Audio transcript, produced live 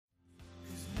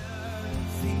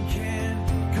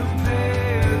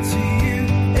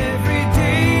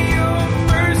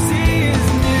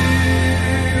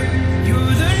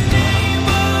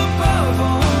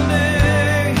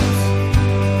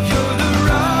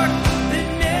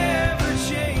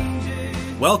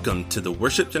Welcome to the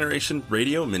Worship Generation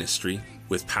Radio Ministry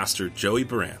with Pastor Joey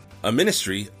Baran, a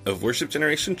ministry of Worship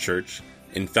Generation Church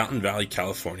in Fountain Valley,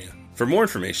 California. For more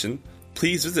information,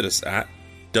 please visit us at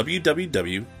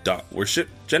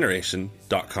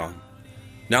www.worshipgeneration.com.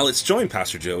 Now let's join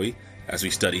Pastor Joey as we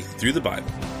study through the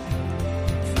Bible.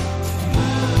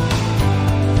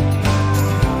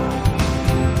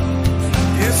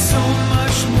 There's so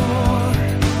much more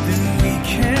than we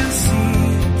can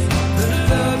see. The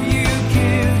love you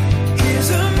give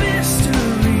is a mystery.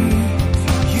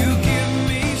 You give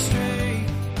me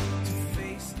strength to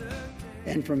face the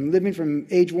day. And from living from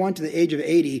age 1 to the age of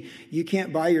 80, you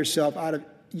can't buy yourself out of,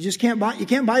 you can't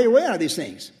buy your way out of these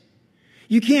things.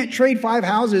 You can't trade 5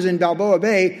 houses in Balboa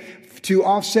Bay to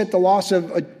offset the loss of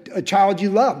a child you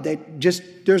love.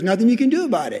 There's nothing you can do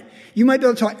about it. You might be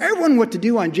able to tell everyone what to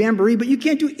do on Jamboree, but you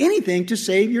can't do anything to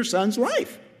save your son's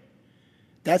life.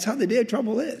 That's how the day of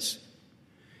trouble is.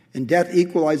 And death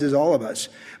equalizes all of us.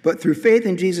 But through faith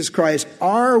in Jesus Christ,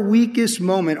 our weakest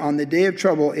moment on the day of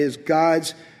trouble is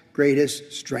God's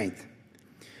greatest strength.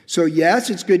 So yes,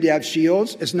 it's good to have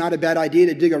shields. It's not a bad idea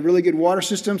to dig a really good water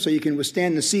system so you can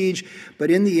withstand the siege.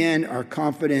 But in the end, our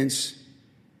confidence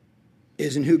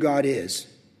is in who God is,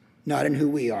 not in who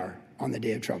we are on the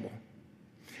day of trouble.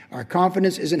 Our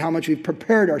confidence isn't how much we've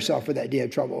prepared ourselves for that day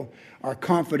of trouble. Our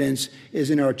confidence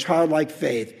is in our childlike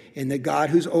faith in the God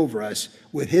who's over us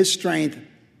with his strength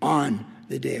on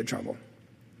the day of trouble.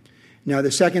 Now,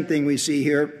 the second thing we see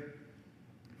here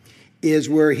is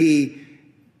where he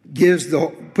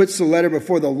puts the letter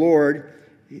before the Lord.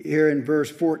 Here in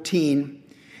verse 14,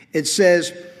 it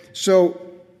says, so,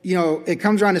 it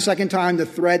comes around a second time, the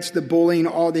threats, the bullying,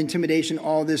 all the intimidation,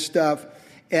 all this stuff.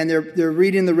 And they're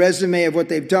reading the resume of what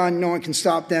they've done. No one can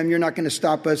stop them. You're not going to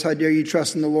stop us. How dare you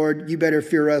trust in the Lord? You better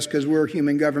fear us because we're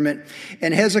human government.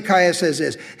 And Hezekiah says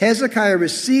this. Hezekiah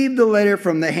received the letter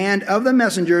from the hand of the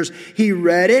messengers. He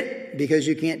read it, because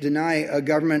you can't deny a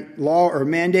government law or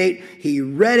mandate. He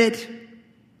read it.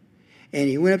 And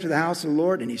he went up to the house of the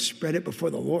Lord and he spread it before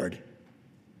the Lord.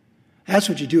 That's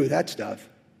what you do with that stuff.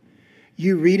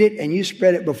 You read it and you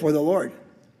spread it before the Lord.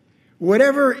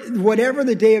 Whatever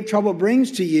the day of trouble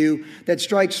brings to you that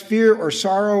strikes fear or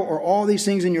sorrow or all these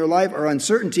things in your life or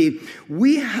uncertainty,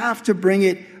 we have to bring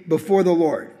it before the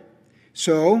Lord.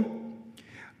 So,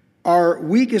 our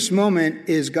weakest moment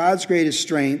is God's greatest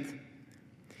strength.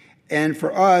 And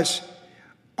for us,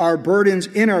 our burdens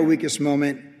in our weakest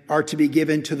moment are to be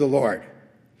given to the Lord.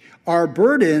 Our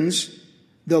burdens,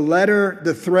 the letter,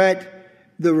 the threat,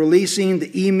 the releasing,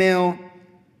 the email,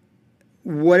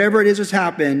 whatever it is that's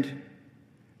happened,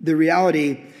 the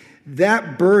reality,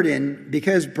 that burden,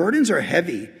 because burdens are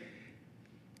heavy.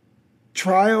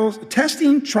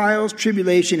 Testing, trials,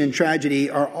 tribulation, and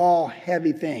tragedy are all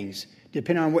heavy things,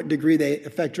 depending on what degree they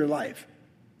affect your life.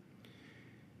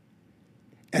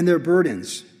 And they're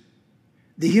burdens.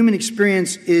 The human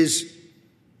experience is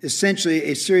essentially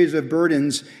a series of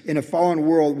burdens in a fallen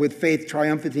world with faith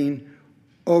triumphing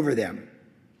over them.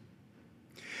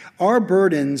 Our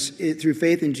burdens through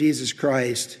faith in Jesus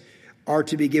Christ are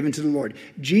to be given to the Lord.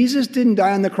 Jesus didn't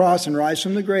die on the cross and rise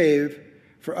from the grave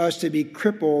for us to be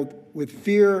crippled with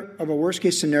fear of a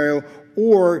worst-case scenario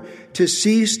or to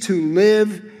cease to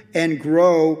live and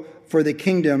grow for the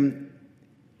kingdom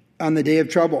on the day of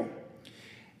trouble.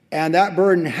 And that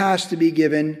burden has to be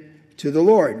given to the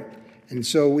Lord. And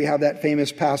so we have that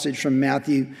famous passage from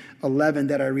Matthew 11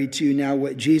 that I read to you now,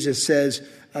 what Jesus says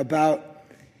about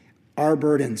our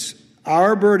burdens.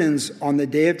 Our burdens on the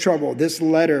day of trouble, this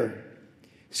letter,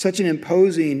 such an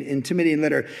imposing, intimidating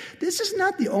letter. This is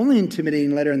not the only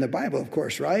intimidating letter in the Bible, of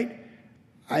course, right?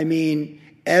 I mean,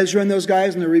 Ezra and those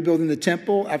guys, when they're rebuilding the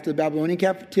temple after the Babylonian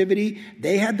captivity,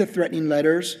 they had the threatening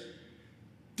letters.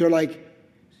 They're like,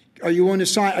 Are you willing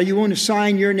to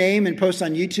sign your name and post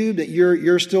on YouTube that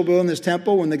you're still building this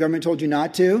temple when the government told you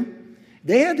not to?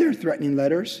 They had their threatening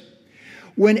letters.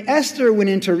 When Esther went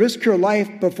in to risk her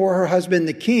life before her husband,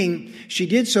 the king, she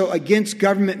did so against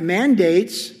government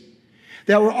mandates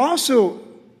that were also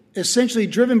essentially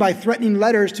driven by threatening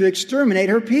letters to exterminate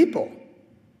her people.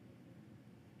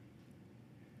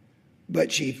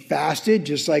 But she fasted,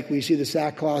 just like we see the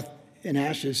sackcloth and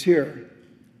ashes here.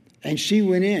 And she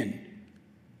went in.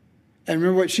 And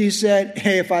remember what she said?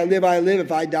 Hey, if I live, I live.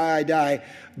 If I die, I die.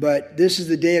 But this is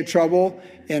the day of trouble,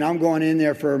 and I'm going in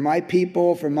there for my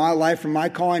people, for my life, for my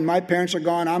calling. My parents are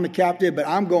gone. I'm a captive, but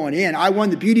I'm going in. I won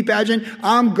the beauty pageant.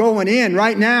 I'm going in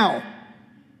right now.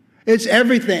 It's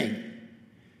everything.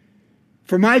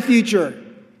 For my future,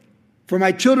 for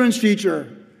my children's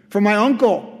future, for my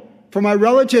uncle, for my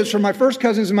relatives, for my first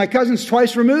cousins and my cousins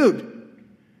twice removed,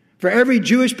 For every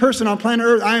Jewish person on planet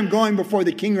Earth, I am going before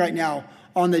the king right now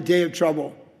on the day of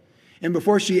trouble. And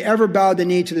before she ever bowed the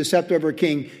knee to the scepter of her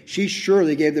king, she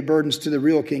surely gave the burdens to the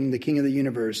real king, the king of the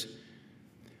universe.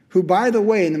 Who, by the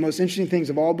way, in the most interesting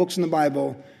things of all books in the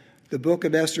Bible, the book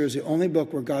of Esther is the only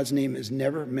book where God's name is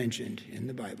never mentioned in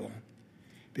the Bible.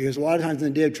 Because a lot of times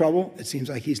in the day of trouble, it seems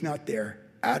like he's not there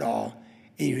at all.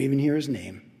 And you don't even hear his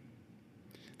name.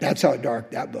 That's how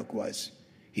dark that book was.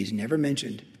 He's never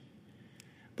mentioned.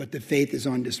 But the faith is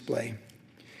on display.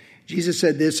 Jesus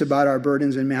said this about our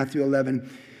burdens in Matthew 11.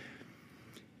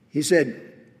 He said,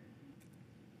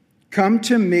 "Come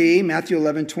to me," Matthew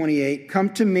 11:28,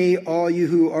 "come to me, all you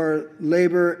who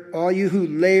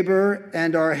labor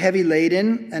and are heavy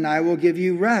laden, and I will give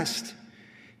you rest.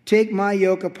 Take my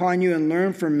yoke upon you and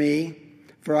learn from me,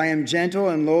 for I am gentle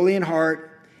and lowly in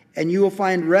heart, and you will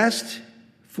find rest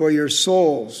for your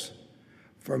souls.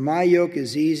 For my yoke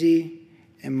is easy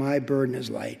and my burden is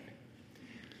light."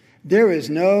 There is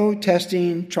no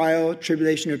testing, trial,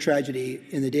 tribulation, or tragedy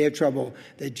in the day of trouble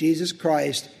that Jesus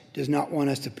Christ does not want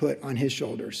us to put on his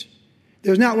shoulders.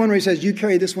 There's not one where he says, you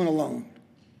carry this one alone.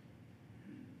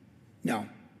 No.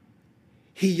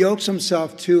 He yokes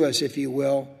himself to us, if you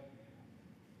will,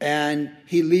 and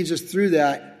he leads us through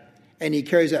that, and he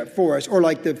carries that for us. Or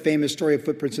like the famous story of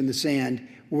footprints in the sand,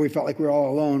 where we felt like we were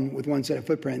all alone with one set of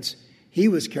footprints. He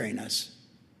was carrying us.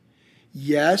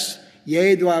 Yes,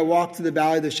 yea, though I walk through the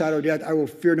valley of the shadow of death, I will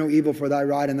fear no evil, for thy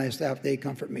rod and thy staff, they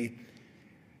comfort me.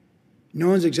 No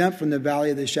one's exempt from the valley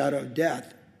of the shadow of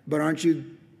death. But aren't you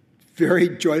very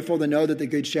joyful to know that the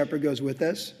good shepherd goes with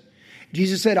us?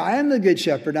 Jesus said, I am the good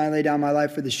shepherd, and I lay down my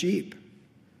life for the sheep.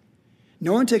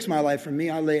 No one takes my life from me,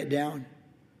 I lay it down.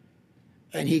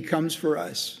 And he comes for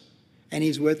us, and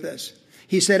he's with us.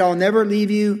 He said, I'll never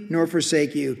leave you nor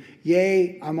forsake you.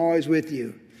 Yea, I'm always with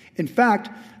you. In fact,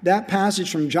 that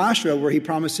passage from Joshua, where he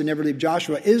promised to never leave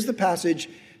Joshua, is the passage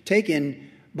taken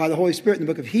by the Holy Spirit in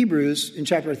the book of Hebrews in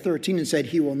chapter 13 and said,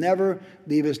 he will never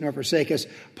leave us nor forsake us.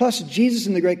 Plus, Jesus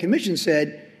in the Great Commission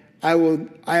said, I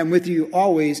am with you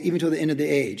always, even till the end of the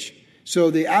age. So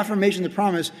the affirmation, the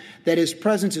promise that his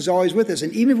presence is always with us.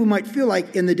 And even if we might feel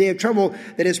like in the day of trouble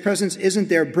that his presence isn't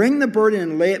there, bring the burden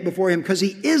and lay it before him, because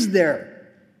he is there.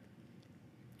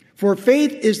 For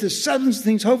faith is the substance of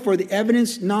things hoped for, the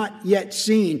evidence not yet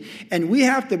seen. And we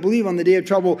have to believe on the day of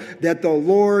trouble that the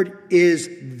Lord is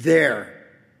there.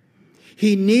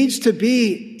 He needs to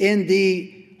be in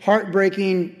the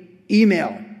heartbreaking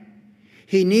email.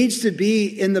 He needs to be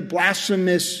in the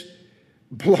blasphemous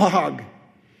blog.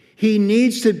 He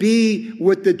needs to be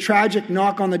with the tragic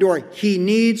knock on the door. He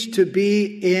needs to be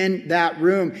in that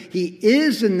room. He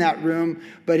is in that room,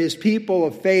 but his people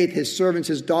of faith, his servants,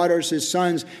 his daughters, his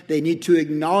sons, they need to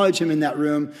acknowledge him in that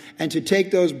room and to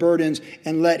take those burdens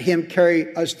and let him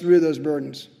carry us through those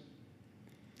burdens.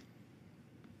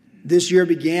 This year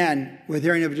began with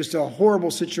hearing of just a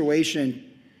horrible situation,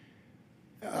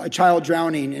 a child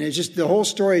drowning, and it's just, the whole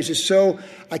story is just so,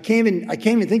 I can't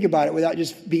even think about it without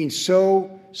just being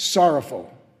so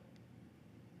sorrowful.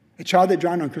 A child that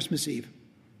drowned on Christmas Eve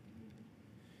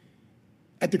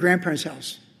at the grandparents'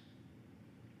 house.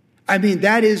 I mean,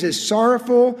 that is as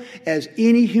sorrowful as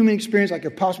any human experience I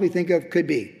could possibly think of could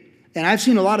be. And I've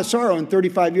seen a lot of sorrow in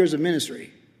 35 years of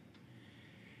ministry.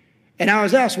 And I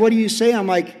was asked, what do you say? I'm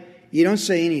like, you don't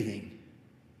say anything.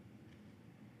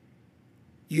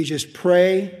 You just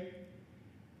pray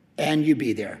and you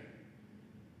be there.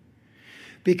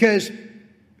 Because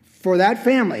for that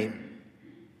family,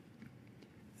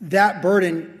 that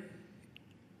burden,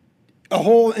 a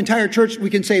whole entire church, we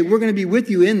can say, we're going to be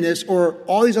with you in this, or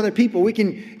all these other people. We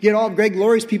can get all of Greg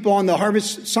Laurie's people on the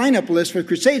Harvest sign-up list for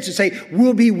crusades to say,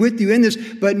 we'll be with you in this.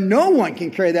 But no one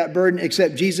can carry that burden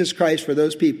except Jesus Christ for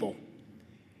those people.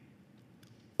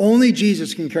 Only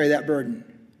Jesus can carry that burden,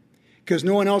 because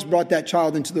no one else brought that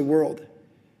child into the world.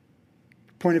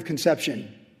 Point of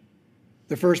conception,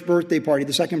 the first birthday party,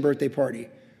 the second birthday party.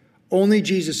 Only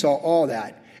Jesus saw all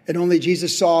that. And only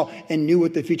Jesus saw and knew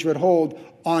what the future would hold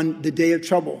on the day of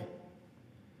trouble.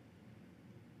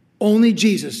 Only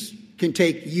Jesus can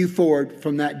take you forward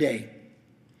from that day.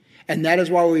 And that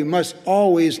is why we must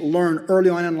always learn early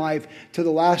on in life to the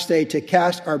last day to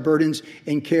cast our burdens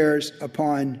and cares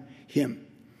upon him.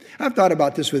 I've thought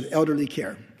about this with elderly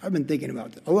care. I've been thinking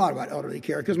about a lot about elderly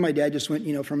care, because my dad just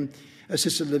went, from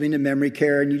assisted living to memory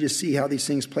care, and you just see how these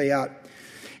things play out.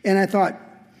 And I thought,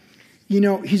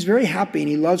 he's very happy and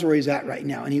he loves where he's at right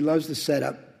now, and he loves the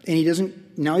setup. And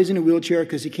now he's in a wheelchair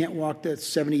because he can't walk the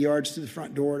 70 yards to the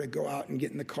front door to go out and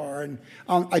get in the car. And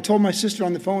I told my sister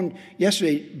on the phone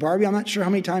yesterday, Barbie, I'm not sure how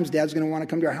many times Dad's going to want to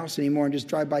come to our house anymore and just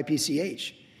drive by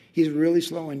PCH. He's really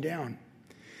slowing down.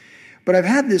 But I've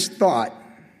had this thought.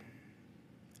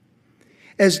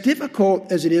 As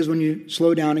difficult as it is when you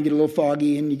slow down and get a little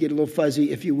foggy and you get a little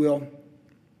fuzzy, if you will,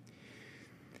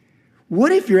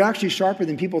 what if you're actually sharper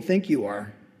than people think you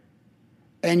are,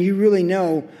 and you really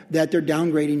know that they're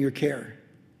downgrading your care?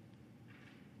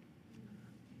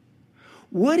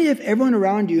 What if everyone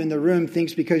around you in the room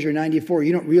thinks because you're 94,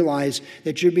 you don't realize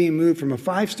that you're being moved from a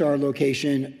 5-star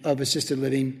location of assisted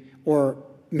living or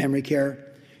memory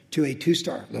care to a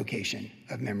 2-star location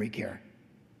of memory care?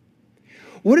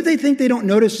 What if they think they don't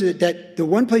notice that the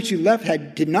one place you left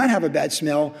did not have a bad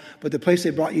smell, but the place they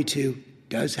brought you to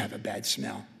does have a bad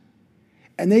smell?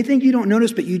 And they think you don't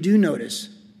notice, but you do notice.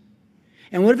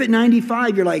 And what if at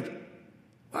 95 you're like,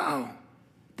 wow,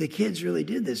 the kids really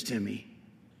did this to me?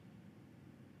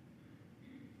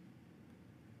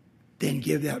 Then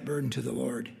give that burden to the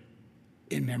Lord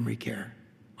in memory care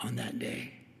on that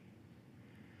day.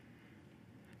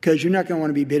 Because you're not going to want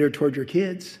to be bitter toward your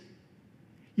kids.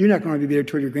 You're not going to be bitter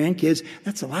toward your grandkids.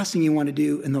 That's the last thing you want to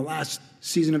do in the last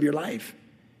season of your life.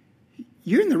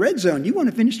 You're in the red zone. You want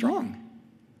to finish strong.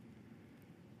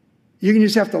 You're going to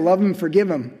just have to love them and forgive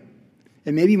them.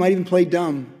 And maybe you might even play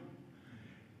dumb.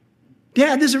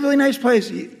 Dad, this is a really nice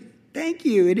place. Thank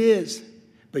you, it is.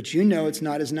 But you know it's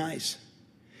not as nice.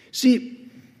 See,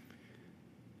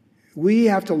 we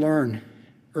have to learn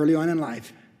early on in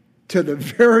life, to the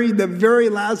very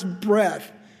last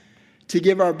breath, to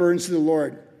give our burdens to the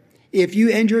Lord. If you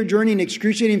end your journey in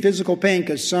excruciating physical pain,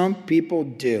 because some people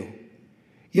do.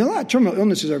 You know, a lot of terminal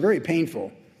illnesses are very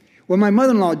painful. When my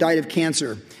mother-in-law died of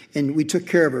cancer, and we took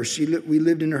care of her, we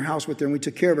lived in her house with her, and we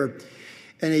took care of her.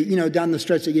 And, down the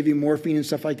stretch, they give you morphine and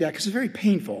stuff like that, because it's very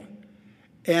painful.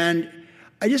 And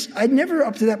I'd never,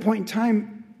 up to that point in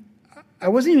time, I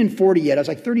wasn't even 40 yet. I was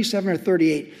like 37 or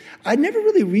 38. I'd never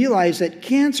really realized that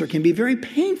cancer can be very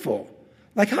painful.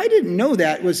 Like, I didn't know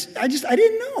that. I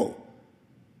didn't know.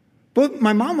 But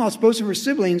my mom lost both of her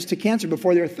siblings to cancer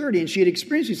before they were 30, and she had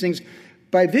experienced these things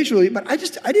by visually, but I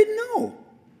didn't know.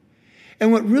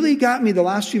 And what really got me the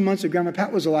last few months that Grandma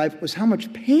Pat was alive was how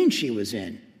much pain she was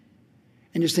in.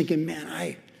 And just thinking,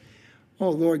 man, oh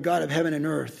Lord God of heaven and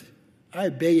earth, I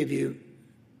beg of you,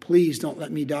 please don't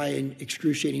let me die in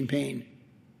excruciating pain.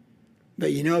 But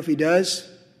if he does,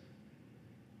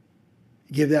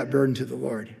 give that burden to the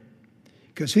Lord.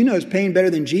 Because who knows pain better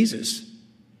than Jesus?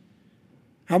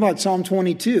 How about Psalm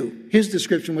 22? His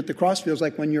description what the cross feels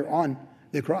like when you're on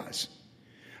the cross.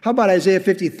 How about Isaiah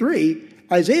 53?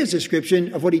 Isaiah's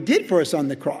description of what he did for us on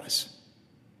the cross.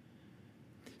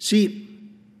 See,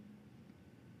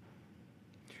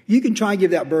 you can try and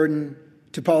give that burden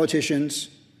to politicians,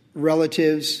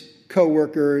 relatives,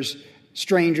 co-workers,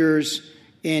 strangers,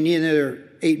 and there are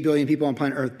 8 billion people on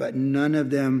planet Earth, but none of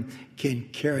them can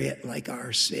carry it like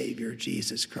our Savior,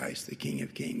 Jesus Christ, the King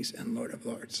of Kings and Lord of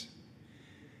Lords.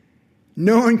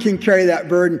 No one can carry that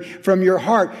burden from your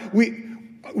heart. We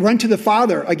run to the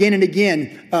Father again and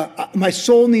again. My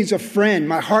soul needs a friend.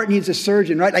 My heart needs a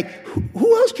surgeon, right? Like,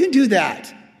 who else can do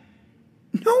that?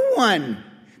 No one.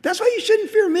 That's why you shouldn't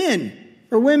fear men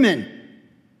or women.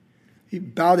 You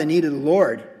bow the knee to the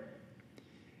Lord.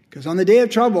 Because on the day of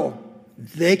trouble,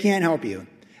 they can't help you.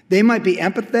 They might be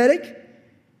empathetic.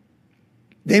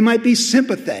 They might be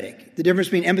sympathetic. The difference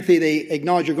between empathy, they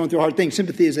acknowledge you're going through a hard thing.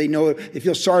 Sympathy is they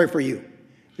feel sorry for you.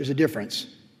 There's a difference.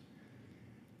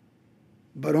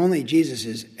 But only Jesus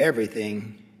is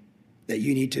everything that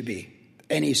you need to be.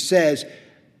 And he says,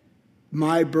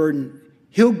 my burden,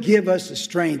 he'll give us the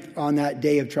strength on that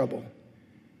day of trouble.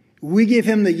 We give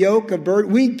him the yoke of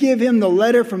burden. We give him the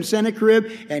letter from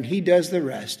Sennacherib, and he does the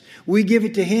rest. We give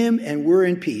it to him, and we're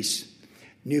in peace.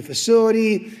 New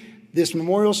facility, this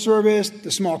memorial service, the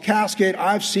small casket.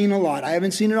 I've seen a lot. I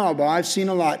haven't seen it all, but I've seen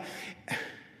a lot.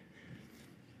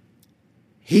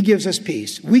 He gives us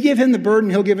peace. We give him the burden.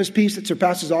 He'll give us peace that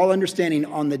surpasses all understanding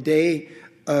on the day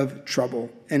of trouble.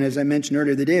 And as I mentioned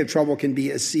earlier, the day of trouble can be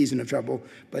a season of trouble,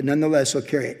 but nonetheless, he'll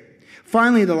carry it.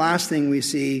 Finally, the last thing we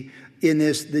see in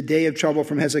this, the day of trouble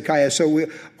from Hezekiah. So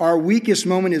our weakest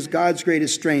moment is God's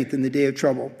greatest strength in the day of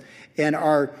trouble. And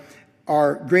our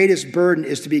greatest burden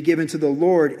is to be given to the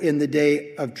Lord in the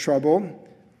day of trouble.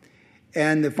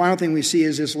 And the final thing we see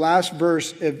is this last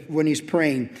verse of when he's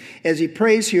praying. As he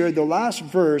prays here, the last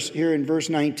verse here in verse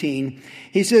 19,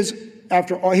 he says,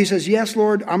 after all, he says, yes,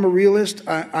 Lord, I'm a realist.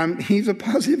 He's a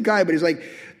positive guy, but he's like,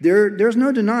 there's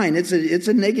no denying. It's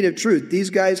a negative truth. These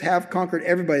guys have conquered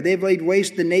everybody. They've laid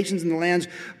waste the nations and the lands.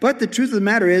 But the truth of the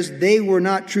matter is they were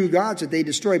not true gods that they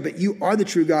destroyed, but you are the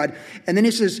true God. And then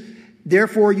he says,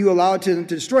 therefore you allowed them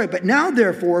to destroy it. But now,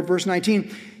 therefore, verse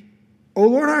 19, O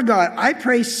Lord our God, I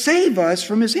pray, save us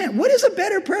from his hand. What is a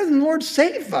better prayer than, Lord,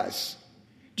 save us?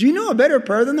 Do you know a better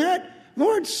prayer than that?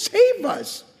 Lord, save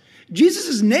us.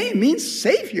 Jesus' name means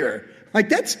Savior. Like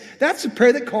that's a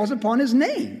prayer that calls upon his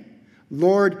name.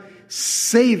 Lord,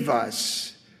 save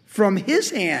us from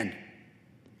his hand.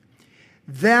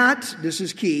 That, this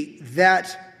is key,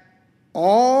 that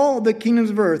all the kingdoms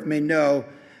of earth may know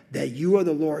that you are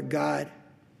the Lord God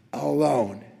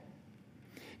alone.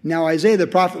 Now, Isaiah the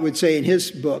prophet would say in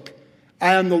his book,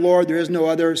 I am the Lord, there is no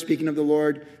other, speaking of the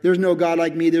Lord. There's no God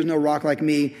like me, there's no rock like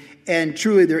me. And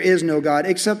truly there is no God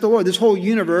except the Lord. This whole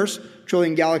universe,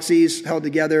 trillion galaxies held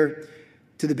together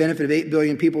to the benefit of 8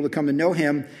 billion people to come to know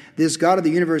him. This God of the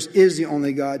universe is the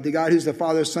only God, the God who's the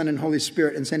Father, Son, and Holy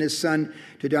Spirit, and sent his Son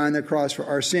to die on the cross for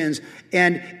our sins.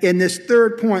 And in this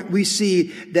third point, we see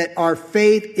that our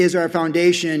faith is our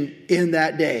foundation in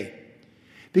that day.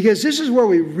 Because this is where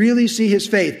we really see his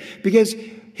faith. Because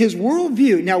his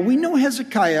worldview, now we know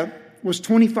Hezekiah was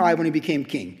 25 when he became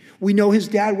king. We know his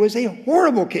dad was a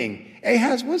horrible king.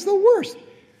 Ahaz was the worst.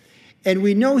 And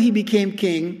we know he became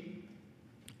king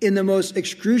in the most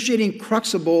excruciating,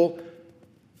 crucible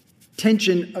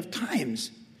tension of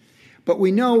times. But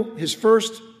we know his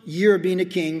first year of being a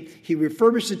king, he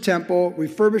refurbished the temple,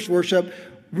 refurbished worship,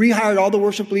 rehired all the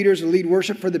worship leaders to lead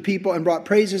worship for the people, and brought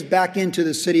praises back into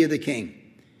the city of the king.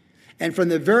 And from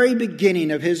the very beginning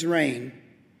of his reign,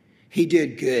 he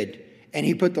did good. And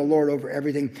he put the Lord over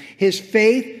everything. His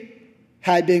faith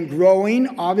had been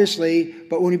growing, obviously,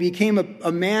 but when he became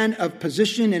a man of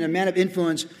position and a man of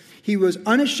influence, he was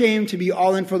unashamed to be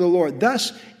all in for the Lord.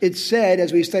 Thus, it said,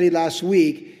 as we studied last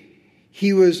week,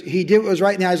 he did what was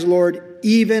right in the eyes of the Lord,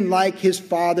 even like his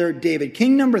father David.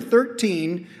 King number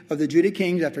 13 of the Judah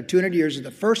kings after 200 years is the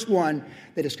first one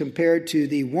that is compared to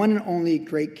the one and only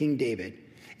great King David.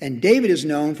 And David is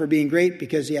known for being great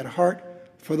because he had a heart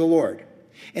for the Lord.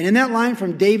 And in that line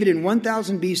from David in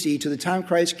 1000 BC to the time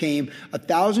Christ came,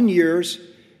 1,000 years,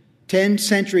 10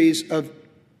 centuries of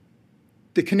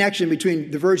the connection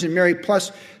between the Virgin Mary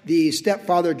plus the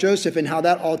stepfather Joseph and how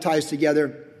that all ties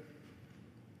together.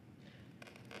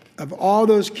 Of all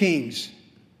those kings,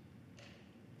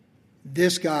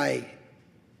 this guy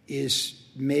is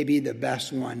maybe the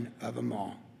best one of them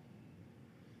all.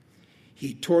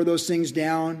 He tore those things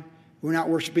down. We're not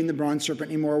worshiping the bronze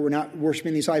serpent anymore. We're not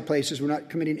worshiping these high places. We're not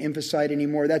committing infanticide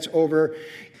anymore. That's over.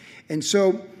 And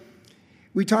so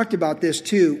we talked about this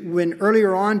too. When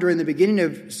earlier on during the beginning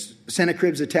of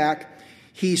Sennacherib's attack,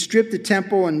 he stripped the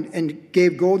temple and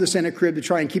gave gold to Sennacherib to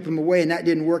try and keep him away, and that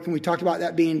didn't work. And we talked about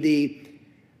that being the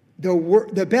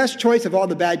best choice of all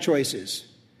the bad choices.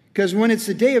 Because when it's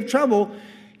the day of trouble,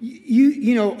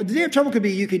 you know, the day of trouble could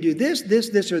be you could do this, this,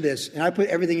 this, or this. And I put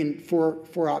everything in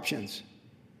four options.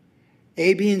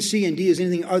 A, B, and C, and D is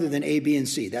anything other than A, B, and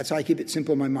C. That's how I keep it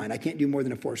simple in my mind. I can't do more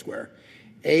than a four square.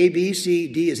 A, B, C,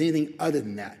 D is anything other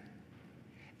than that.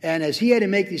 And as he had to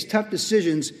make these tough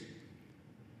decisions,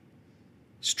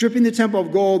 stripping the temple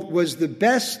of gold was the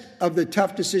best of the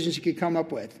tough decisions he could come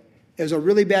up with. It was a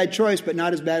really bad choice, but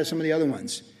not as bad as some of the other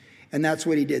ones. And that's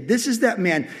what he did. This is that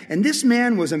man. And this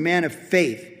man was a man of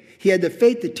faith. He had the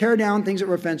faith to tear down things that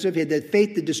were offensive. He had the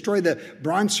faith to destroy the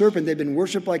bronze serpent that had been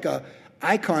worshipped like a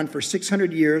icon for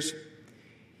 600 years.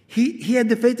 He had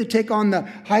the faith to take on the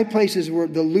high places where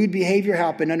the lewd behavior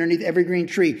happened underneath every green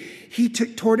tree. He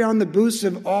tore down the booths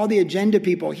of all the agenda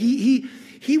people. He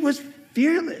was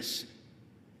fearless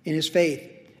in his faith.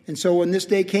 And so when this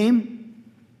day came,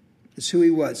 it's who he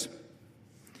was.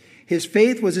 His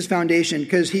faith was his foundation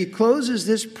because he closes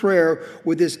this prayer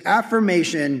with this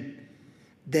affirmation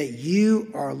that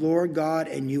you are Lord God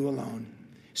and you alone.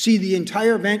 See, the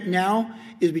entire event now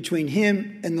is between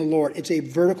him and the Lord. It's a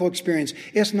vertical experience.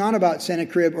 It's not about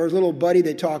Sennacherib or his little buddy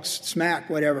that talks smack,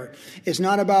 whatever. It's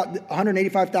not about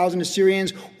 185,000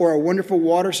 Assyrians or a wonderful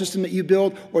water system that you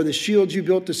built or the shields you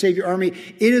built to save your army.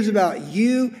 It is about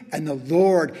you and the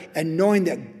Lord and knowing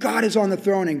that God is on the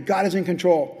throne and God is in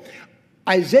control.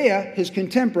 Isaiah, his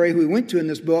contemporary, who we went to in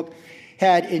this book,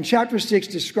 had in chapter 6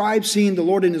 described seeing the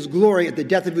Lord in his glory at the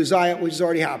death of Uzziah, which has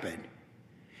already happened.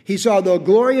 He saw the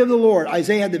glory of the Lord.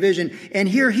 Isaiah had the vision. And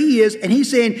here he is, and he's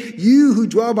saying, you who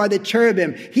dwell by the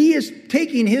cherubim. He is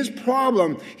taking his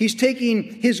problem. He's taking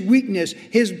his weakness,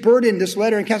 his burden, this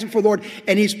letter, and casting it before the Lord,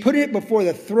 and he's putting it before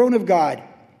the throne of God.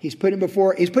 He's put it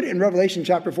in Revelation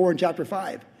chapter 4 and chapter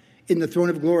 5, in the throne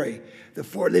of glory. The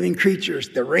four living creatures,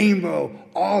 the rainbow,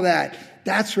 all that.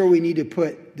 That's where we need to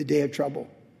put the day of trouble.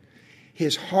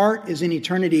 His heart is in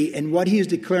eternity, and what he is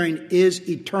declaring is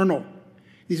eternal.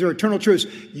 These are eternal truths.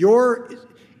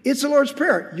 It's the Lord's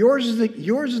Prayer. Yours is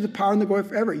the power and the glory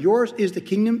forever. Yours is the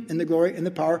kingdom and the glory and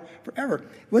the power forever.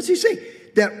 What's he say?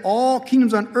 That all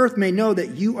kingdoms on earth may know that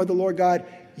you are the Lord God,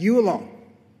 you alone.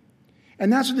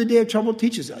 And that's what the day of trouble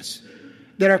teaches us.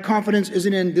 That our confidence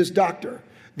isn't in this doctor,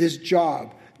 this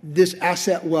job, this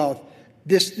asset wealth,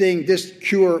 this thing, this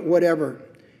cure, whatever.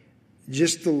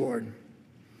 Just the Lord.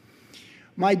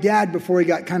 My dad, before he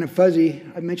got kind of fuzzy,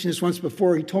 I mentioned this once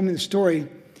before, he told me the story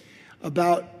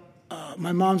about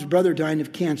my mom's brother dying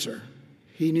of cancer.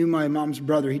 He knew my mom's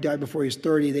brother. He died before he was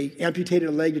 30. They amputated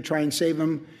a leg to try and save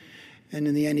him. And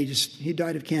in the end, he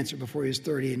died of cancer before he was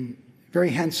 30. And very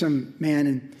handsome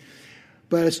man.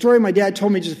 But a story my dad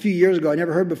told me just a few years ago, I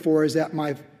never heard before, is that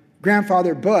my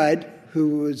grandfather, Bud,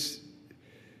 who was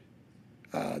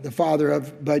the father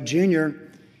of Bud Jr.,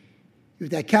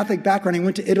 with that Catholic background, he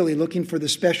went to Italy looking for the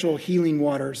special healing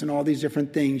waters and all these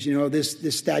different things,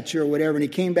 this statue or whatever. And he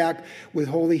came back with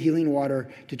holy healing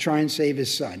water to try and save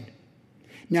his son.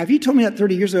 Now, if you told me that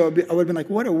 30 years ago, I would have been like,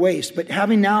 what a waste. But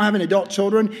having adult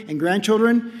children and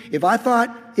grandchildren, if I thought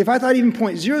even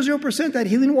 0.00% that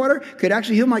healing water could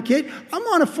actually heal my kid, I am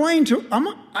on a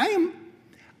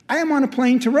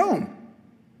plane to Rome.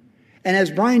 And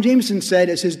as Brian Jameson said,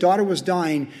 as his daughter was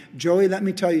dying, Joey, let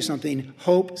me tell you something,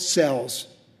 hope sells.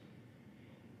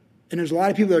 And there's a lot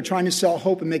of people that are trying to sell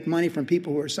hope and make money from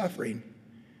people who are suffering.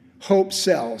 Hope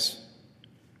sells.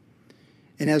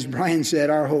 And as Brian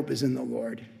said, our hope is in the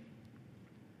Lord.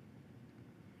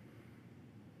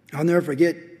 I'll never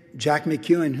forget Jack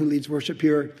McEwen, who leads worship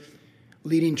here,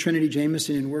 leading Trinity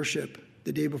Jameson in worship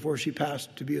the day before she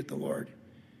passed to be with the Lord,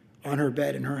 on her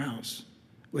bed in her house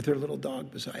with her little dog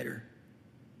beside her.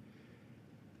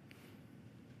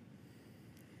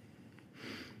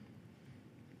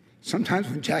 Sometimes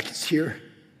when Jack is here,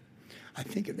 I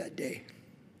think of that day.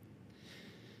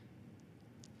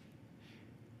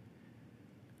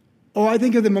 Oh, I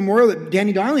think of the memorial that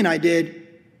Danny Donnelly and I did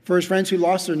for his friends who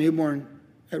lost their newborn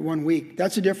at 1 week.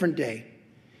 That's a different day.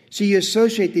 See, you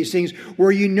associate these things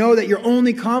where you know that your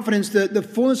only confidence, the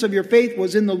fullness of your faith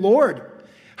was in the Lord.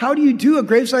 How do you do a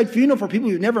graveside funeral for people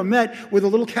you've never met with a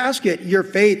little casket? Your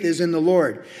faith is in the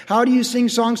Lord. How do you sing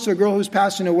songs to a girl who's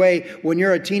passing away when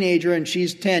you're a teenager and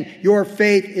she's 10? Your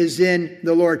faith is in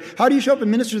the Lord. How do you show up and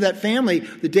minister to that family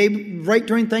the day right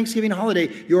during Thanksgiving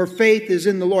holiday? Your faith is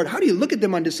in the Lord. How do you look at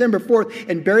them on December 4th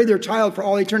and bury their child for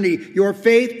all eternity? Your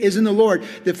faith is in the Lord.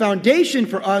 The foundation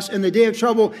for us in the day of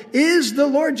trouble is the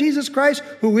Lord Jesus Christ,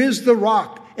 who is the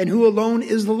rock and who alone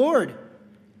is the Lord.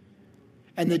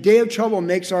 And the day of trouble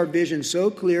makes our vision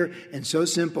so clear and so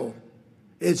simple.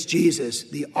 It's Jesus,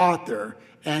 the author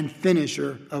and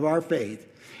finisher of our faith.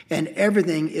 And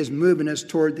everything is moving us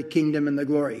toward the kingdom and the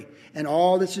glory. And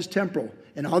all this is temporal.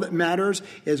 And all that matters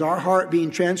is our heart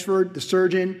being transferred, the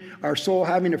surgeon, our soul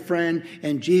having a friend,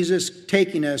 and Jesus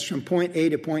taking us from point A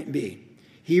to point B.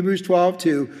 Hebrews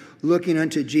 12:2, looking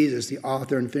unto Jesus, the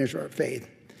author and finisher of our faith.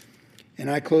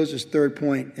 And I close this third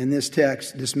point in this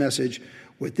text, this message,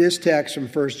 with this text from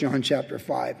 1 John chapter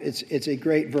 5. It's a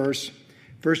great verse.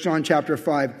 1 John chapter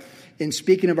 5, in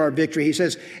speaking of our victory, he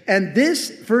says, and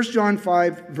this, 1 John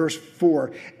 5, verse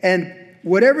 4, and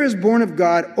whatever is born of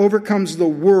God overcomes the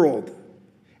world.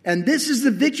 And this is the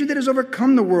victory that has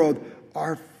overcome the world,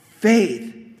 our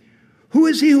faith. Who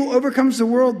is he who overcomes the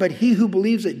world but he who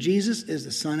believes that Jesus is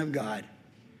the Son of God?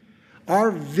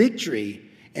 Our victory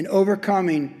in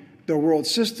overcoming the world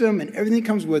system and everything that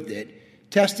comes with it,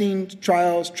 testing,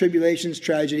 trials, tribulations,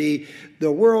 tragedy, the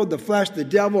world, the flesh, the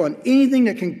devil, and anything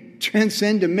that can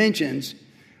transcend dimensions,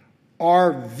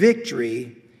 our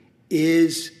victory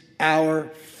is our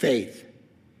faith.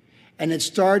 And it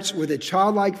starts with a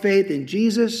childlike faith in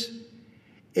Jesus.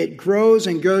 It grows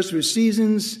and goes through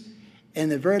seasons. And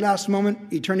the very last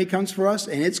moment, eternity comes for us,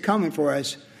 and it's coming for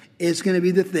us. It's going to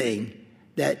be the thing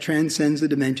that transcends the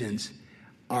dimensions,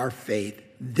 our faith.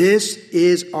 This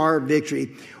is our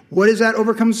victory. What is that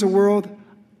overcomes the world?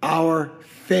 Our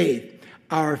faith.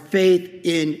 Our faith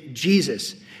in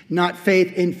Jesus. Not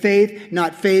faith in faith,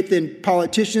 not faith in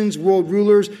politicians, world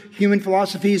rulers, human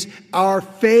philosophies. Our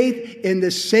faith in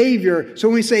the Savior. So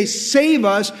when we say save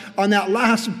us on that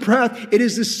last breath, it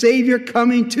is the Savior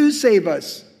coming to save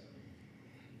us.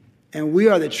 And we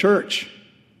are the church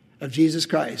of Jesus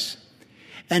Christ.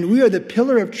 And we are the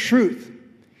pillar of truth.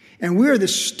 And we are the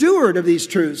steward of these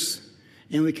truths.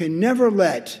 And we can never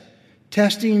let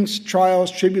testings,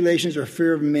 trials, tribulations, or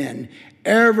fear of men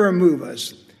ever move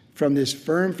us from this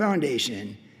firm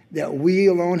foundation that we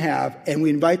alone have, and we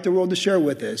invite the world to share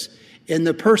with us in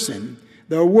the person,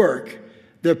 the work,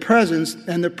 the presence,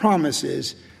 and the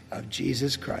promises of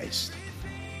Jesus Christ.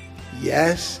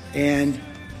 Yes and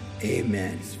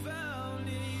amen.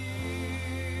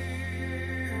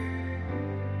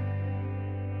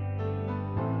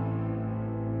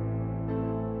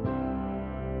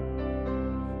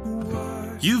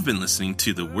 You've been listening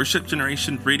to the Worship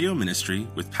Generation Radio Ministry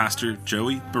with Pastor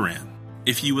Joey Baran.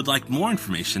 If you would like more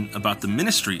information about the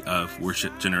ministry of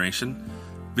Worship Generation,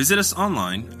 visit us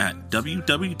online at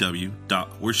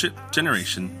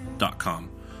www.worshipgeneration.com,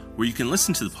 where you can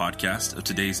listen to the podcast of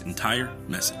today's entire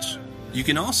message. You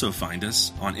can also find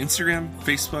us on Instagram,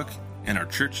 Facebook, and our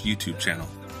church YouTube channel.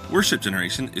 Worship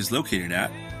Generation is located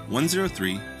at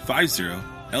 10350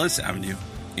 Ellis Avenue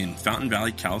in Fountain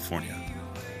Valley, California.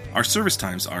 Our service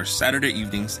times are Saturday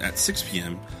evenings at 6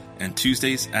 p.m. and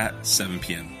Tuesdays at 7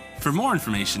 p.m. For more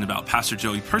information about Pastor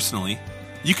Joey personally,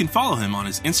 you can follow him on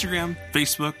his Instagram,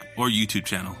 Facebook, or YouTube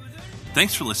channel.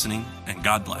 Thanks for listening, and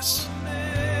God bless.